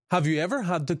Have you ever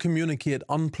had to communicate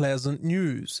unpleasant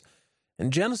news?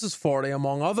 In Genesis 40,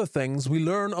 among other things, we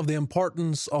learn of the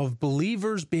importance of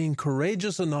believers being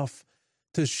courageous enough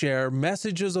to share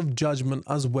messages of judgment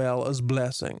as well as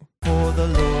blessing. For the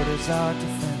Lord is our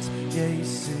defense,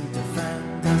 yes, to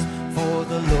defend us. For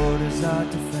the Lord is our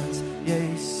defense,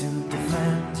 yes, to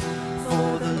defend.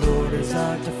 For the Lord is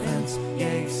our defense,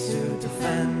 yes, to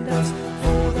defend us.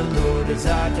 For the Lord is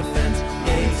our defense,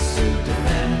 yes, to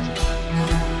defend.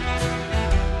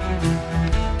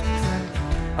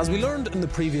 As we learned in the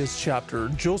previous chapter,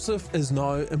 Joseph is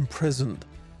now imprisoned.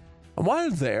 And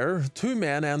while there, two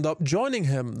men end up joining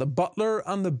him, the butler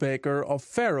and the baker of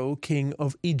Pharaoh, king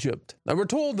of Egypt. Now we're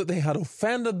told that they had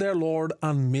offended their lord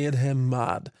and made him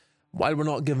mad. While we're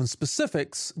not given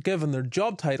specifics, given their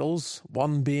job titles,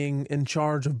 one being in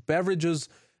charge of beverages,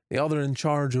 the other in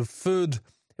charge of food,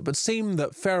 it would seem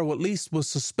that Pharaoh at least was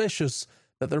suspicious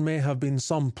that there may have been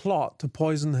some plot to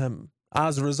poison him.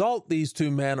 As a result, these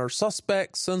two men are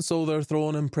suspects, and so they're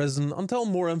thrown in prison until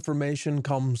more information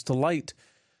comes to light.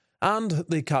 And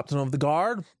the captain of the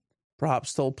guard, perhaps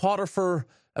still Potiphar,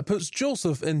 puts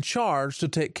Joseph in charge to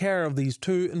take care of these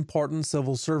two important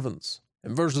civil servants.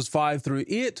 In verses 5 through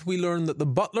 8, we learn that the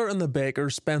butler and the baker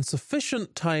spent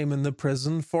sufficient time in the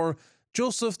prison for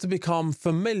Joseph to become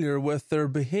familiar with their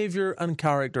behaviour and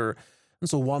character. And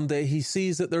so one day he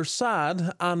sees that they're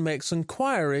sad and makes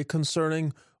inquiry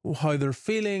concerning how they're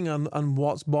feeling and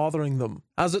what's bothering them.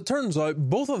 As it turns out,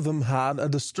 both of them had a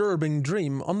disturbing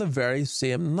dream on the very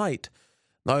same night.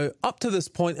 Now, up to this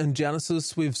point in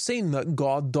Genesis, we've seen that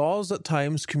God does at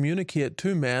times communicate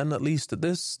to men, at least at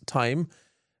this time,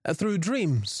 through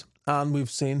dreams. And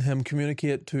we've seen him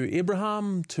communicate to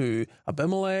Abraham, to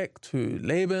Abimelech, to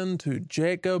Laban, to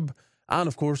Jacob, and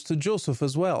of course to Joseph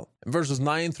as well. In verses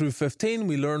 9 through 15,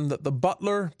 we learn that the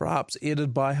butler, perhaps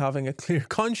aided by having a clear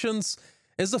conscience,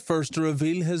 is the first to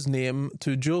reveal his name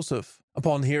to Joseph.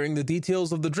 Upon hearing the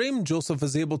details of the dream, Joseph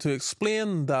is able to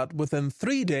explain that within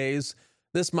 3 days,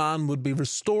 this man would be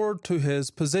restored to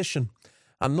his position.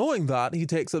 And knowing that, he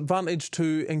takes advantage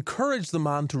to encourage the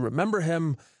man to remember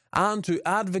him and to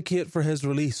advocate for his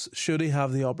release should he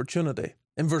have the opportunity.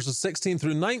 In verses 16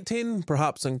 through 19,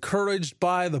 perhaps encouraged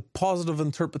by the positive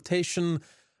interpretation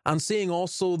and seeing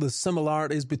also the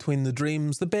similarities between the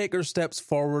dreams, the baker steps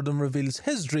forward and reveals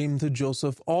his dream to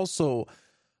Joseph also.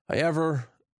 However,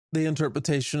 the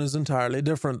interpretation is entirely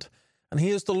different, and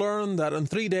he is to learn that in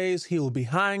 3 days he will be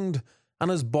hanged and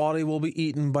his body will be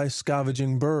eaten by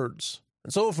scavenging birds.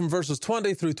 And so from verses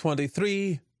 20 through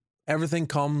 23, everything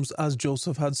comes as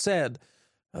Joseph had said.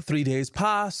 3 days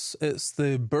pass, it's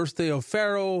the birthday of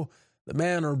Pharaoh, the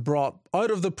men are brought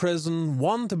out of the prison,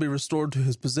 one to be restored to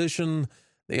his position,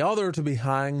 the other to be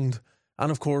hanged, and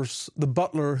of course the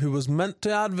butler who was meant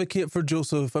to advocate for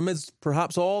Joseph amidst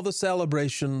perhaps all the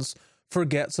celebrations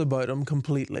forgets about him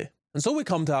completely. And so we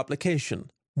come to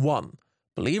application. 1.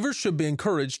 Believers should be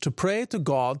encouraged to pray to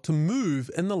God to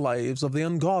move in the lives of the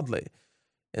ungodly.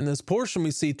 In this portion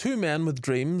we see two men with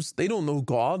dreams. They don't know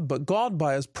God, but God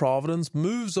by his providence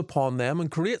moves upon them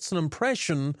and creates an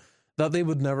impression that they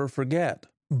would never forget.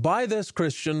 By this,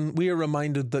 Christian, we are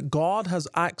reminded that God has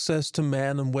access to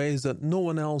men in ways that no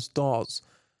one else does.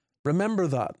 Remember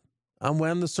that, and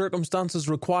when the circumstances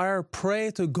require, pray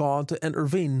to God to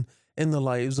intervene in the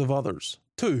lives of others.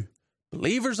 2.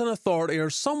 Believers in authority are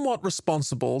somewhat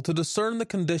responsible to discern the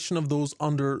condition of those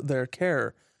under their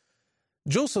care.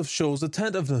 Joseph shows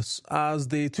attentiveness. As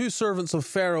the two servants of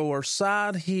Pharaoh are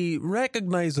sad, he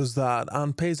recognizes that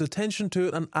and pays attention to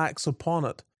it and acts upon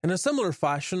it. In a similar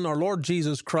fashion, our Lord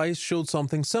Jesus Christ showed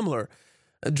something similar.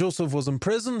 Joseph was in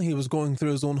prison, he was going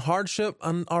through his own hardship,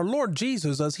 and our Lord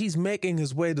Jesus, as he's making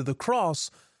his way to the cross,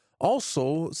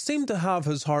 also seemed to have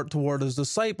his heart toward his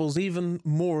disciples even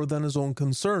more than his own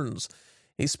concerns.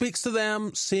 He speaks to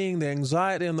them, seeing the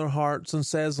anxiety in their hearts, and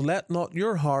says, "Let not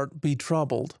your heart be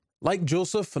troubled." Like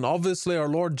Joseph, and obviously our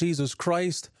Lord Jesus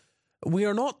Christ, we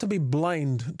are not to be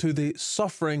blind to the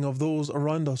suffering of those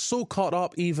around us, so caught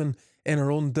up even in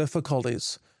our own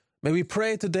difficulties. May we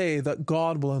pray today that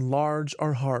God will enlarge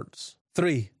our hearts.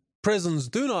 3. Prisons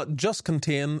do not just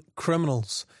contain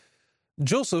criminals.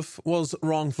 Joseph was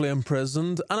wrongfully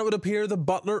imprisoned, and it would appear the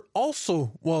butler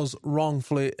also was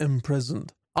wrongfully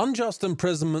imprisoned. Unjust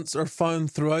imprisonments are found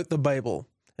throughout the Bible.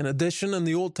 In addition, in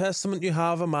the Old Testament you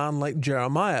have a man like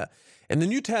Jeremiah. In the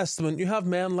New Testament you have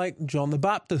men like John the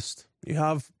Baptist. You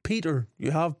have Peter.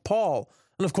 You have Paul.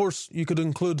 And of course, you could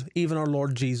include even our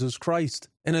Lord Jesus Christ.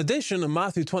 In addition, in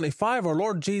Matthew 25, our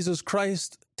Lord Jesus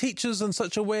Christ teaches in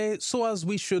such a way so as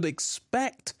we should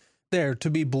expect there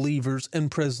to be believers in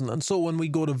prison. And so when we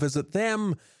go to visit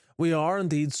them, we are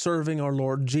indeed serving our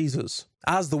Lord Jesus.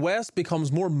 As the West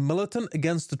becomes more militant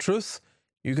against the truth,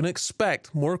 you can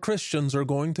expect more Christians are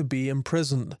going to be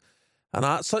imprisoned. And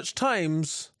at such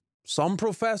times, some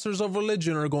professors of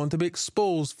religion are going to be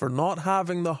exposed for not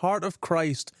having the heart of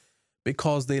Christ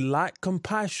because they lack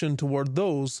compassion toward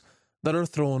those that are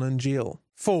thrown in jail.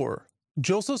 4.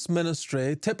 Joseph's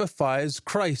ministry typifies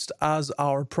Christ as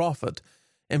our prophet.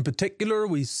 In particular,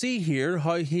 we see here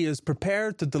how he is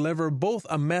prepared to deliver both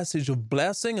a message of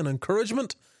blessing and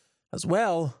encouragement, as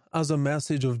well as a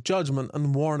message of judgment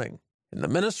and warning. In the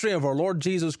ministry of our Lord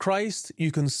Jesus Christ,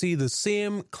 you can see the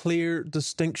same clear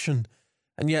distinction,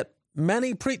 and yet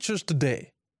many preachers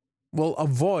today will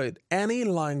avoid any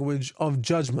language of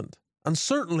judgment, and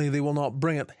certainly they will not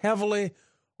bring it heavily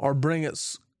or bring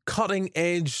its cutting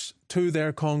edge to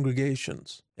their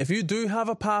congregations. If you do have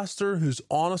a pastor who's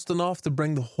honest enough to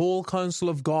bring the whole counsel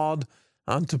of God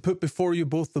and to put before you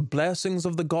both the blessings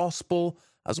of the gospel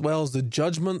as well as the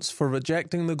judgments for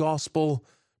rejecting the gospel,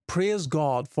 praise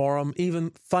God for him, even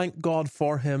thank God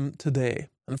for him today.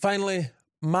 And finally,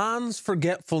 man's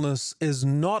forgetfulness is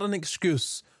not an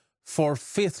excuse for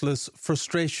faithless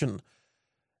frustration.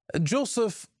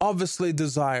 Joseph obviously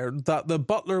desired that the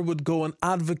butler would go and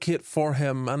advocate for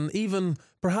him and even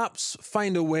perhaps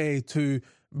find a way to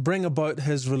bring about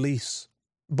his release.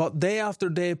 But day after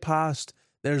day passed,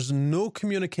 there's no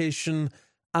communication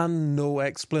and no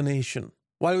explanation.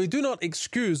 While we do not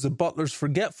excuse the butler's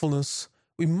forgetfulness,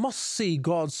 we must see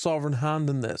God's sovereign hand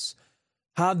in this.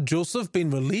 Had Joseph been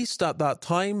released at that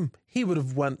time, he would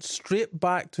have went straight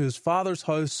back to his father's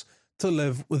house to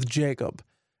live with Jacob,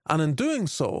 and in doing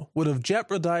so would have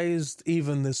jeopardized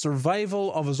even the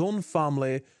survival of his own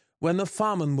family when the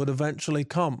famine would eventually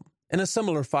come. In a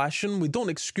similar fashion, we don't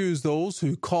excuse those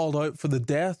who called out for the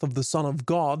death of the Son of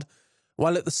God,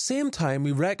 while at the same time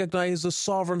we recognize the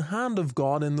sovereign hand of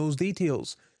God in those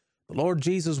details. The Lord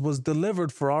Jesus was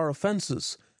delivered for our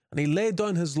offences, and he laid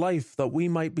down his life that we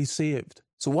might be saved.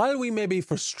 So while we may be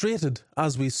frustrated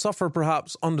as we suffer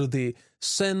perhaps under the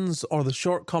sins or the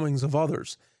shortcomings of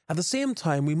others, at the same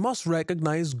time we must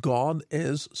recognize God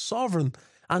is sovereign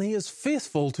and he is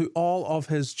faithful to all of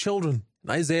his children. In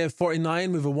Isaiah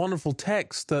 49 we have a wonderful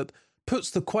text that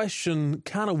puts the question,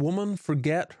 can a woman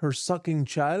forget her sucking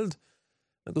child?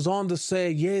 It goes on to say,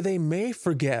 yea, they may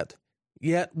forget,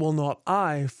 yet will not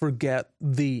I forget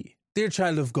thee. Dear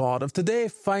child of God, if today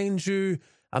finds you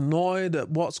annoyed at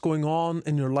what's going on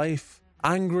in your life,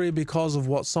 angry because of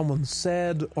what someone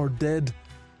said or did,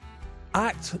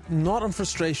 act not in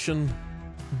frustration,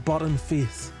 but in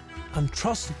faith. And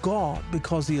trust God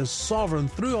because he is sovereign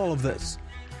through all of this,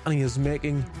 and he is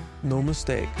making no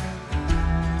mistake.